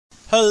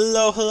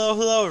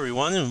Hello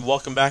everyone, and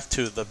welcome back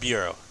to the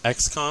Bureau,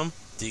 XCOM,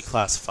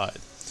 Declassified.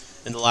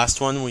 In the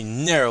last one, we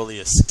narrowly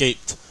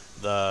escaped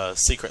the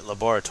secret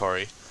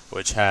laboratory,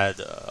 which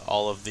had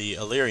all of the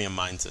Illyrium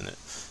mines in it.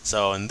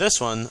 So in this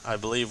one, I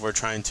believe we're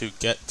trying to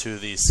get to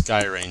the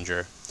Sky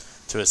Ranger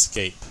to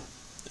escape,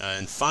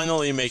 and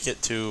finally make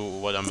it to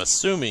what I'm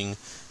assuming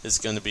is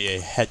going to be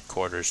a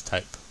headquarters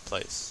type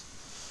place.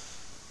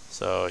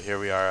 So here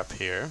we are up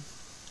here.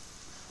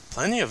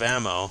 Plenty of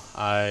ammo.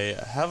 I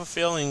have a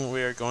feeling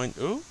we are going...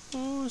 Ooh,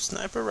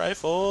 sniper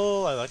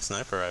rifle. I like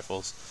sniper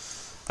rifles.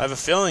 I have a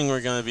feeling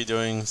we're going to be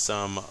doing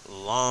some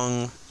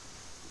long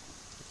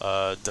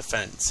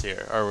defense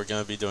here. Or we're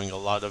going to be doing a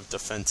lot of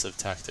defensive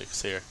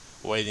tactics here.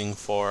 Waiting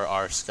for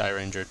our Sky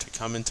Ranger to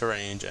come into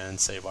range and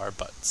save our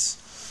butts.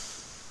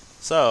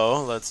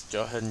 So, let's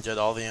go ahead and get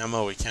all the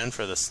ammo we can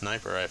for the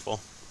sniper rifle.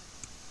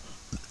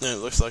 And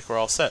it looks like we're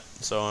all set,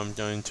 so I'm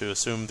going to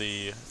assume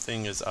the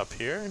thing is up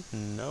here.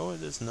 No,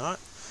 it is not.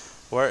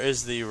 Where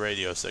is the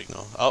radio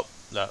signal? Oh,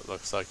 that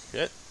looks like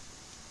it.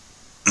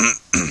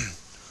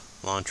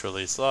 Launch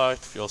release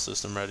locked, fuel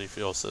system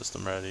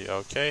ready,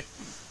 okay.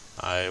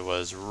 I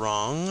was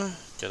wrong.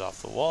 Get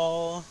off the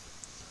wall.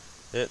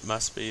 It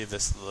must be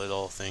this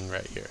little thing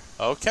right here.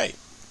 Okay,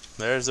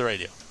 there's the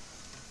radio.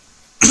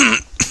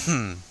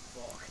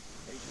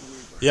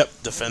 Yep,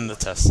 defend the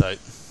test site.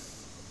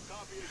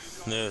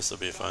 Yeah, this will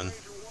be fun.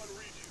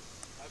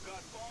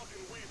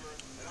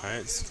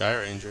 Alright, Sky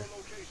Ranger.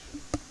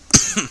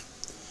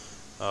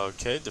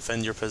 Okay,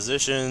 defend your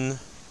position.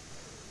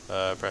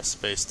 Press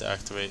space to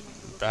activate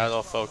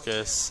battle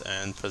focus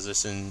and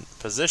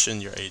position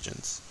your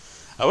agents.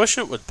 I wish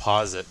it would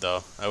pause it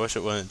though. I wish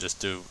it wouldn't just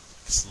do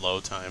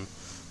slow time.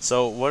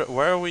 So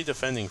where are we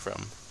defending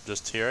from?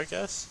 Just here, I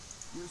guess?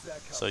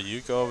 So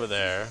you go over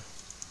there.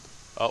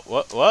 Oh,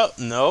 what?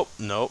 Nope.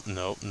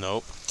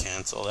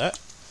 Cancel that.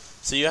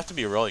 So you have to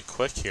be really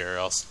quick here, or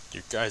else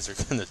you guys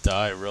are gonna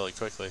die really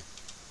quickly.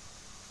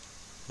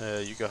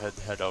 You go ahead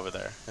and head over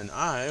there, and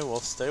I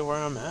will stay where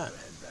I'm at.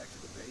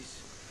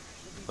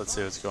 Let's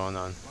see what's going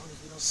on.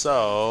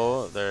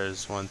 So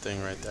there's one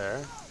thing right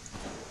there.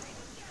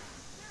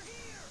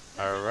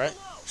 Alright,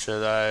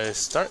 should I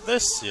start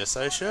this? Yes,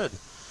 I should.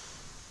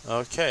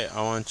 Okay,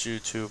 I want you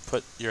to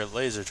put your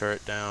laser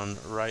turret down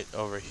right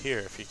over here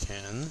if you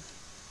can.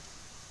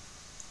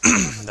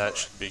 That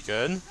should be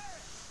good.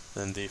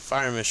 Then the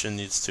fire mission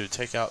needs to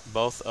take out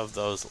both of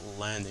those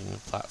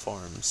landing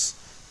platforms.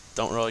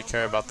 Don't really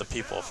care about the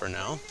people for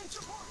now.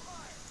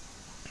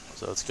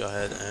 So let's go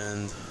ahead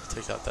and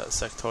take out that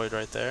sectoid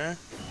right there.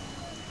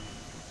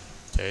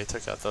 Okay,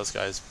 took out those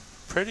guys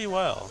pretty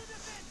well.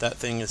 That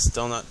thing is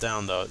still not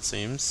down though, it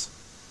seems.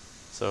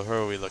 So who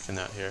are we looking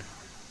at here?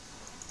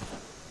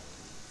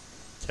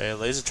 Okay,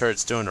 laser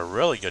turret's doing a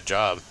really good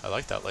job. I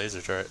like that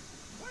laser turret.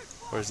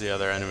 Where's the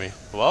other enemy?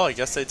 Well, I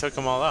guess they took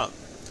them all out.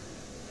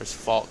 There's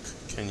Falk.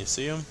 Can you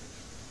see him?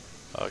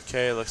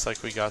 Okay, looks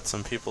like we got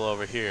some people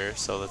over here,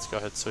 so let's go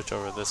ahead and switch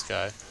over this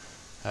guy.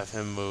 Have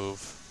him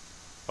move,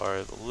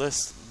 or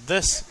list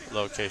this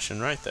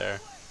location right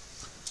there.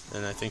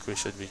 And I think we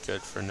should be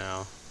good for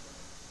now.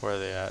 Where are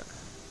they at?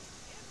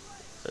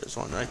 There's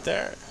one right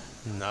there.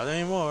 Not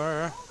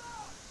anymore.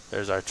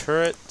 There's our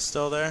turret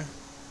still there.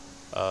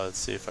 Let's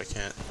see if I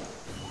can't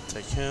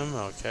take him.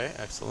 Okay,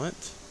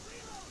 excellent.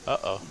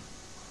 Uh-oh.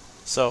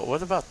 So,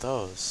 what about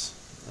those?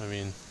 I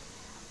mean...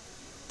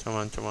 Come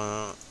on.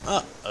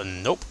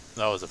 Nope.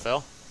 That was a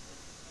fail.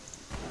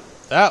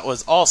 That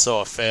was also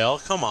a fail.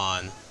 Come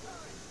on.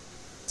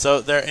 So,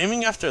 they're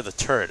aiming after the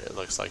turret, it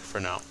looks like, for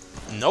now.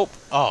 Nope.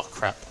 Oh,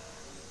 crap.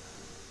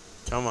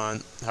 Come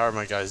on. How are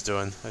my guys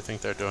doing? I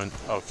think they're doing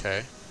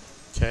okay.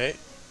 Okay.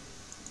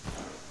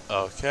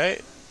 Oh,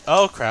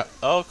 crap.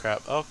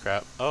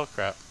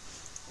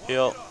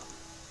 Heal.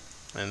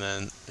 And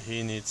then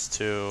he needs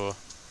to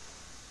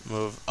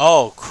move.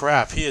 Oh,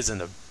 crap. He is in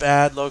a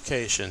bad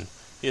location.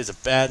 He is a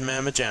bad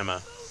mamma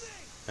jamma,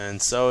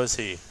 and so is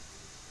he.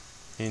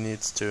 He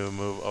needs to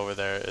move over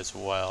there as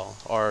well,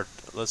 or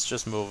let's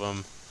just move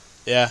him.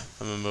 Yeah,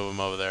 I'm gonna move him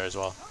over there as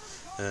well,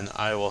 and then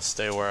I will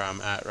stay where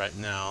I'm at right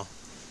now,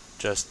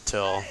 just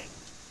till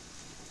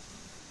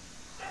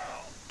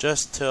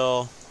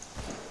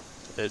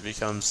it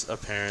becomes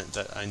apparent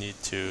that I need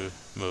to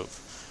move.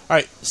 All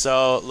right,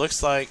 so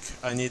looks like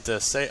I need to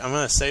save. I'm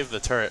gonna save the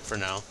turret for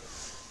now.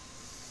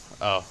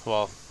 Oh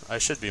well, I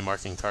should be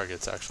marking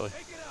targets actually.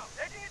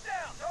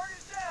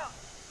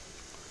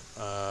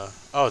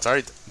 Oh, it's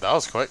already... That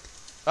was quick.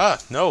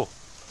 Ah, no.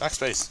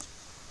 Backspace.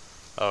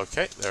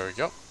 Okay, there we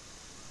go.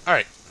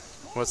 Alright,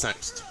 what's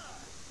next?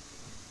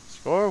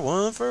 Score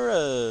one for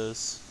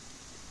us.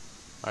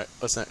 Alright,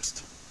 what's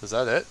next? Is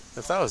that it?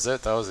 If that was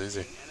it, that was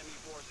easy.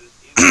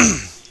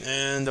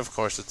 And, of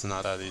course, it's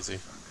not that easy.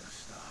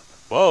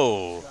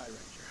 Whoa.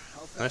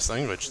 Nice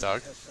language,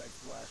 dog.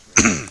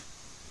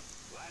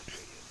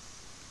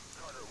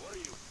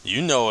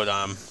 You know what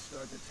I'm...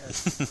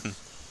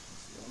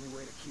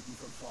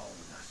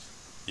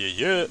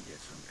 Yeah.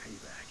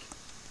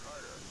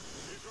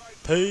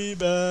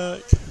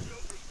 Payback.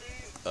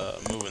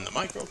 Moving the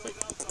mic real quick.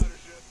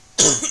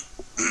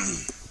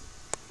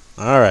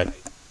 Alright.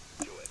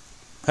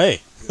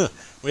 Hey,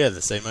 we had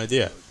the same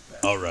idea.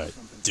 Alright,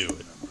 do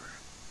it.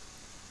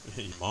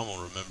 Your mom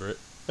will remember it.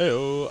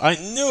 Hey-oh, I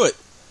knew it!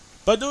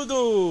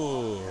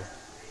 Badoodoo!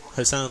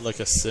 I sounded like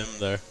a sim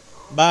there.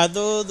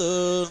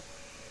 Badoodoo!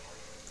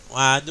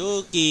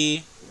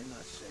 Wadookie!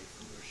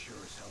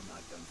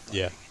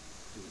 Yeah.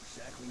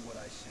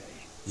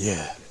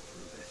 Yeah.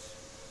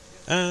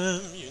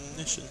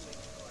 Ammunition.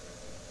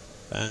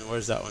 And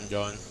where's that one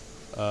going?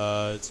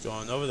 It's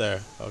going over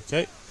there.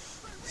 Okay.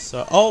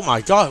 So, oh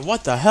my god,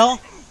 what the hell?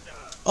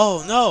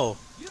 Oh no!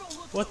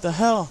 What the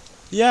hell?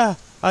 Yeah,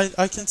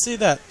 I can see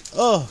that.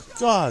 Oh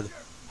god,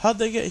 how'd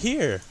they get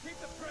here?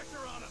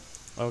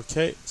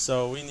 Okay,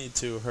 so we need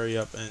to hurry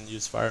up and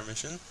use fire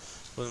mission.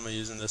 What am I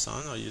using this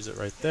on? I'll use it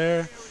right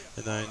there.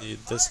 And then I need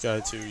this guy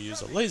to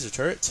use a laser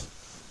turret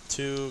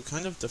to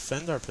kind of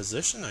defend our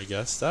position, I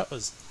guess. That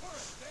was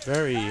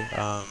very,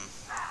 I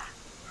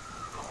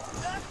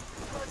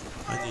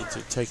need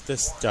to take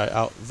this guy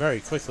out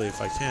very quickly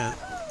if I can.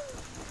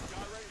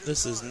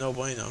 This is no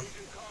bueno.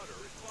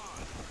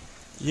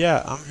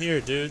 Yeah, I'm here,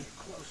 dude.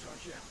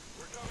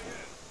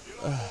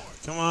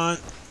 Come on.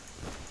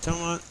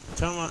 Come on.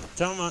 Come on.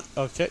 Come on.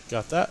 Okay,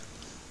 got that.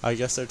 I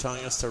guess they're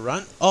telling us to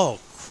run. Oh,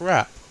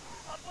 crap.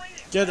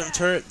 Get him,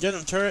 turret. Get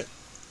him, turret.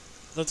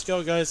 Let's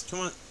go, guys. Come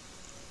on.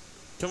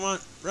 Come on.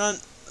 Run.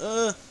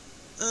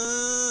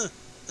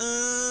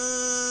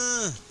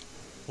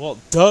 Well,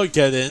 duh,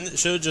 get in. It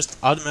should have just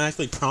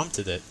automatically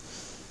prompted it.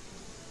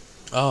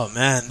 Oh,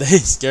 man. They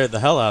scared the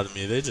hell out of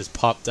me. They just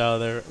popped out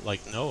of there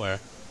like nowhere.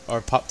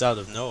 Or popped out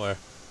of nowhere.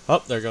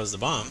 Oh, there goes the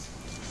bomb.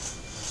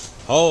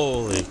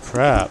 Holy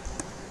crap.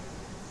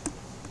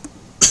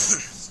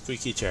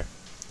 Squeaky chair.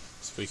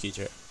 Squeaky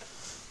chair.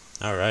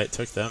 Alright,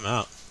 took them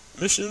out.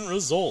 Mission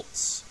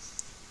results.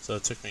 So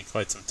it took me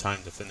quite some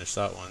time to finish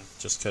that one,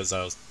 just because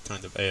I was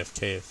kind of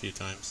AFK a few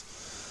times.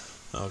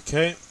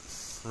 Okay.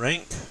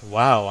 Rank.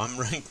 Wow, I'm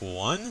rank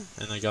 1,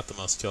 and I got the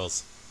most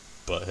kills.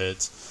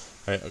 Buttheads.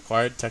 Alright,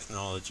 acquired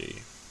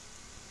technology.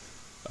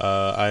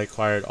 I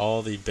acquired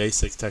all the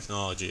basic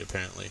technology,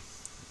 apparently.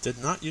 Did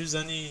not use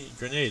any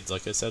grenades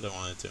like I said I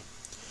wanted to.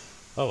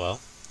 Oh well.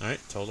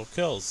 Alright, total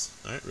kills.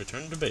 Alright,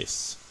 return to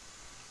base.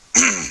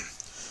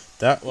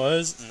 That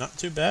was not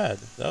too bad.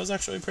 That was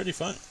actually pretty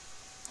fun.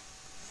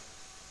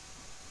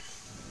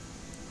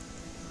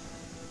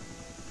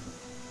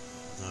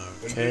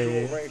 Okay. In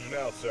visual range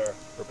now, sir.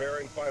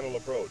 Preparing final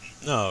approach.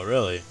 No,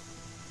 really.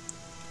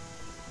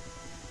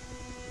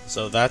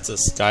 So that's a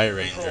Sky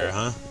Ranger,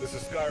 huh? This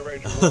is Sky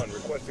Ranger 1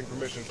 requesting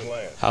permission to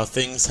land. How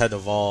things had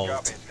evolved.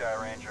 Copy, Sky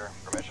Ranger.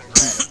 Permission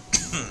granted.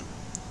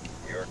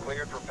 You are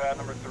cleared for pad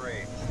number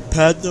 3.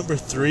 Pad number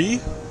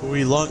 3?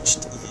 We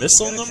launched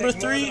missile number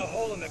 3? A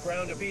hole in the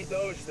ground to beat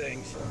those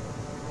things.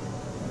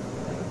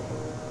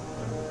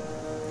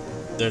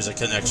 There's a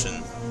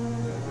connection.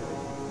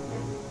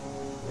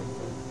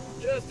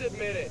 Just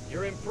admit it.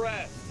 You're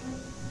impressed.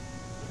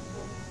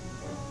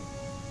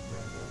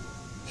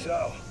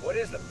 So, what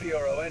is the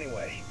PRO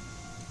anyway?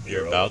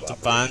 You're about to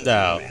find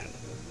out.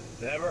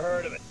 Never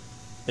heard of it.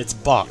 It's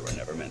Bach. You were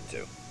never meant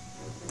to.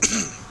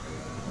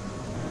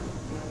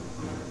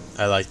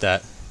 I like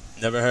that.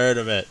 Never heard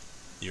of it.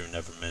 You were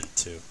never meant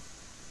to.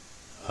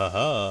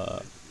 Haha.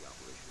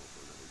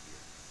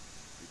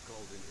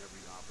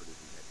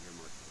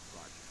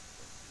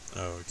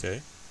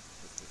 Okay.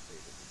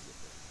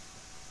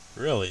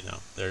 Really? No.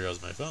 There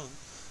goes my phone.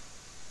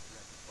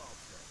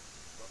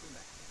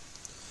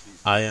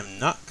 I am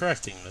not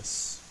correcting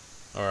this.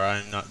 Or I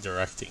am not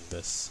directing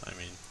this. I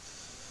mean,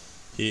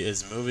 he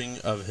is moving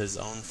of his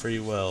own free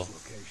will.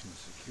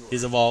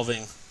 He's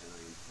evolving.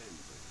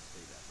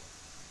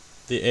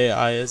 The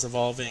AI is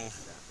evolving.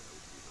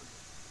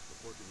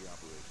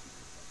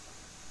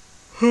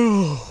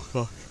 Oh,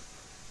 gosh.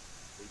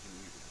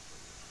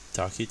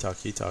 Talkie,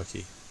 talkie,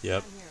 talkie.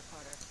 Yep.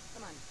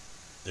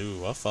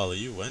 Ooh, I'll follow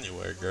you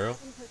anywhere, girl.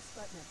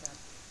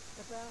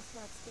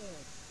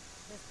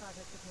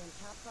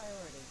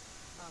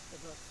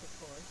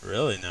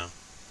 Really now?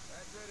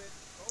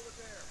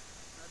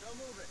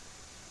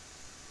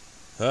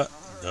 Huh,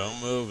 don't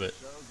move it.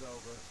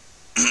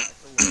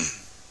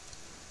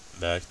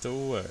 Back to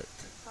work.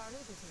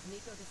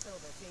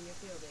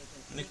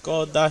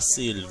 Nico da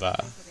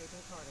Silva.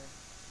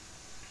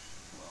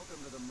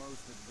 Welcome to the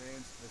most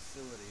advanced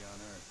facility on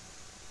Earth.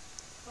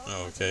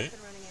 Oh, okay.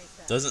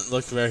 Doesn't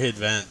look very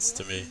advanced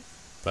to me.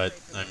 But,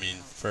 I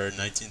mean, for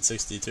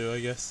 1962, I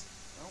guess.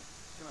 Oh,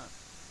 come on.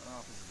 Our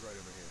office is right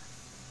over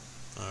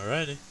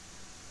here. Alrighty.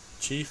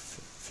 Chief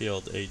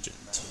Field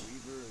Agent.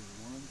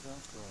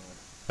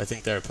 I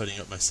think they're putting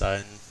up my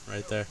sign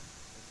right there.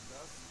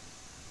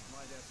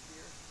 My desk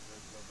here,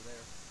 yours over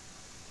there.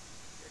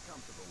 Get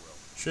comfortable, Will.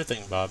 Sure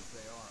thing, Bob.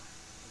 They are.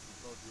 This is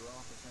both your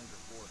office and your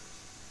quarters.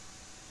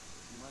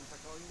 Do you mind if I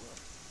call you Will?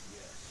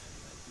 Yes,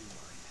 I do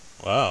mind.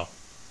 Wow.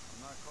 I'm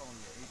not calling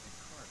you Agent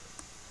Carter.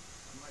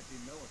 I might be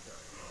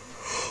military.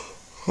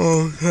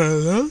 Okay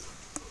then.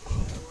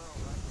 Well,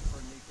 I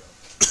prefer Nico.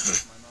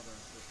 My mother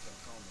insists on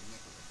calling me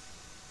Nicholas.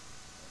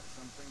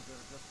 Some things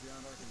that are just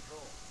beyond our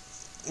control.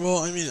 Well,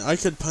 I mean, I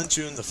could punch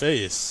you in the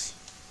face.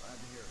 Glad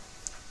to hear it.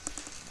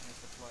 My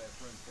supply of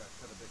friends got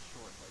cut a bit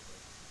short lately.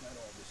 Not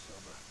all this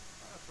summer.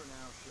 For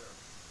now, sure.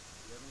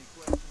 If you have any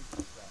questions,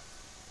 just ask.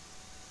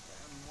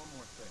 And one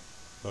more thing.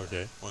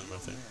 Okay, one more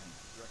Your thing. man,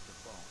 Director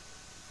Bone.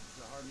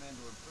 He's a hard man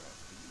to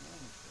impress, but you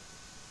managed it.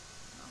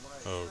 Not what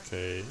I expected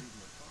Okay. for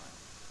reading your file.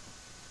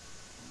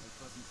 Only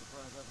pleasant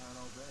surprise I've had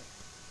all day.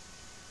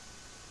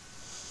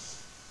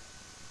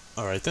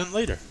 Alright then,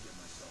 later. Get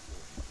myself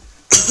working.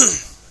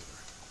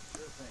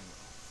 Sure thing,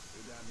 Will.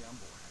 You're down on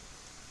board.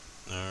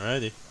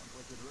 Alrighty. Sounds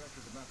like the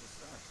director's about to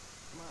start.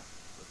 Come on,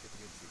 let's get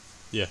the good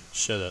seats. Yeah,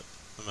 shut up.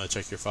 I'm gonna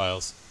check your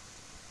files.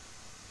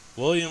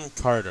 William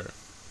Carter.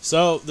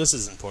 So, this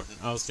is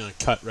important. I was gonna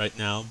cut right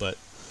now, but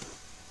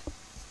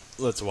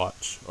let's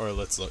watch, or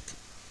let's look.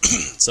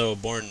 So,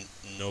 born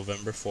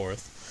November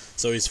 4th.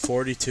 So, he's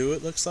 42,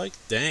 it looks like?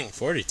 Dang,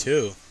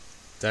 42.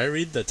 Did I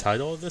read the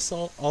title of this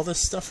all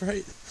this stuff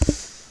right?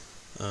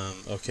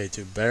 Okay,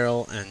 to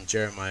Beryl and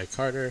Jeremiah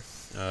Carter.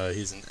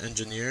 He's an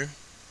engineer.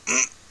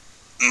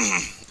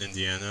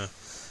 Indiana.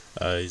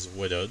 He's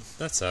widowed.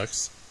 That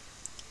sucks.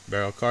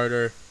 Beryl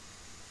Carter.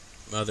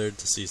 Mother,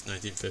 deceased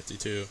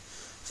 1952.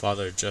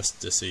 Father,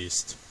 just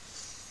deceased.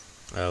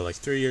 Like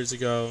 3 years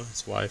ago.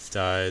 His wife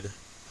died.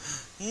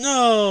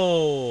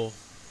 No!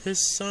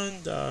 His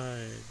son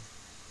died.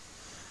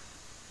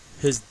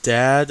 His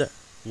dad,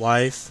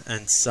 wife,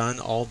 and son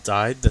all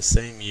died the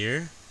same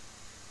year?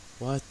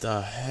 What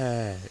the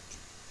heck?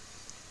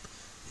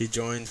 He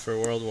joined for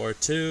World War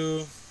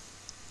II.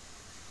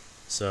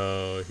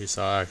 So he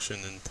saw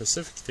action in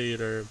Pacific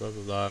Theater, blah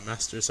blah blah.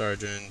 Master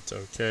Sergeant,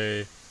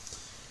 okay.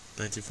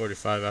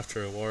 1945,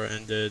 after the war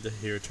ended,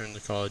 he returned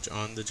to college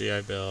on the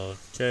GI Bill.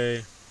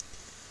 Okay.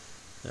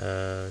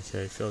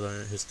 Okay, filled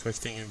on his quick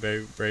thinking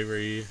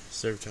bravery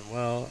served him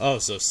well. Oh,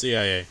 so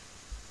CIA.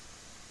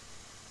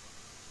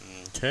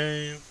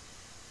 Okay.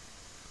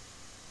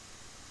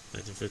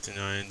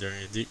 1959,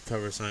 during a deep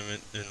cover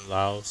assignment in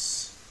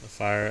Laos, a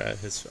fire.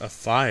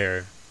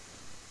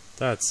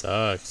 That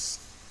sucks.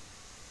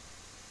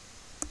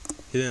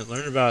 He didn't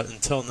learn about it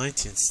until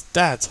 19.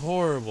 That's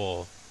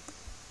horrible.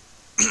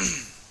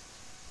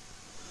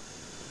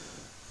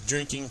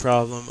 Drinking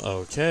problem.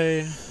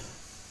 Okay.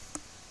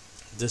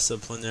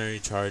 Disciplinary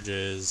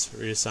charges.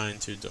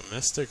 Reassigned to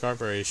domestic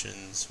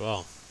operations.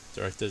 Well,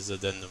 director's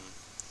addendum.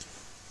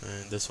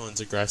 And this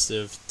one's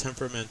aggressive,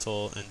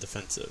 temperamental, and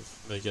defensive.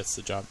 But it gets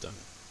the job done.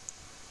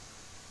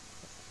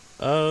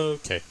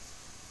 Okay.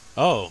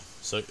 Oh,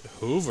 so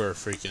Hoover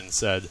freaking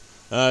said,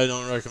 I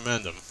don't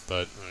recommend him,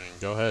 but I mean,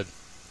 go ahead.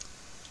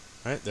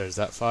 Alright, there's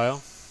that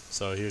file.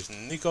 So here's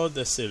Nico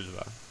da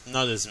Silva.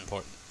 Not as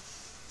important.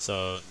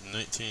 So,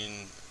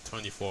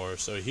 1924.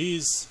 So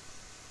he's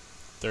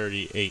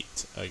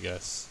 38, I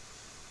guess.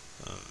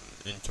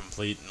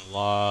 Incomplete in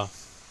law,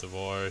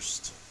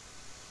 divorced.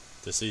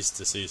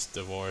 Deceased,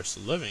 divorced,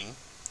 living,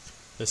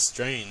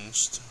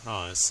 estranged,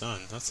 his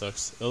son, that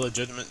sucks,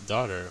 illegitimate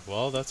daughter,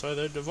 well, that's why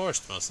they're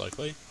divorced, most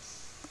likely.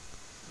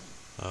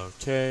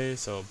 Okay,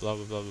 so blah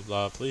blah blah blah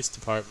blah, police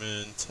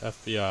department,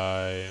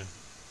 FBI,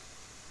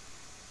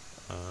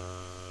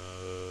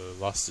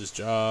 lost his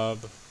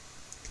job,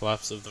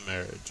 collapse of the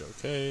marriage,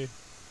 okay,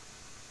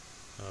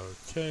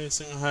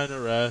 single-handed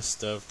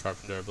arrest of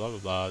Carpenter, blah blah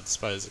blah,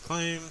 despite his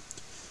claim,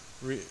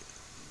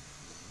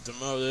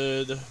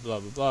 demoted, blah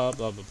blah blah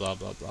blah blah blah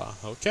blah blah.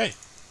 Okay,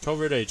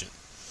 covert agent.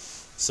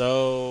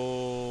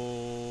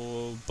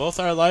 So both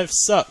our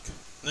lives suck.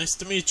 Nice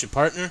to meet you,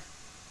 partner.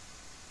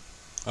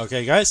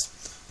 Okay, guys,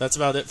 that's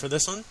about it for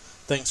this one.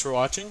 Thanks for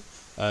watching.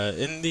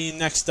 In the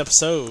next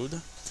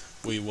episode,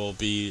 we will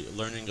be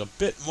learning a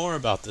bit more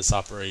about this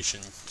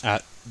operation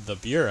at the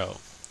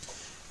Bureau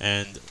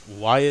and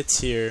why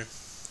it's here.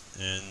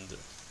 And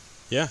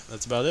yeah,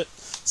 that's about it.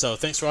 So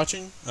thanks for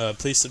watching.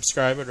 Please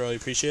subscribe. I'd really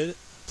appreciate it.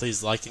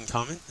 Please like and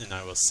comment, and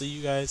I will see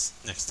you guys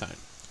next time.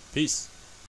 Peace.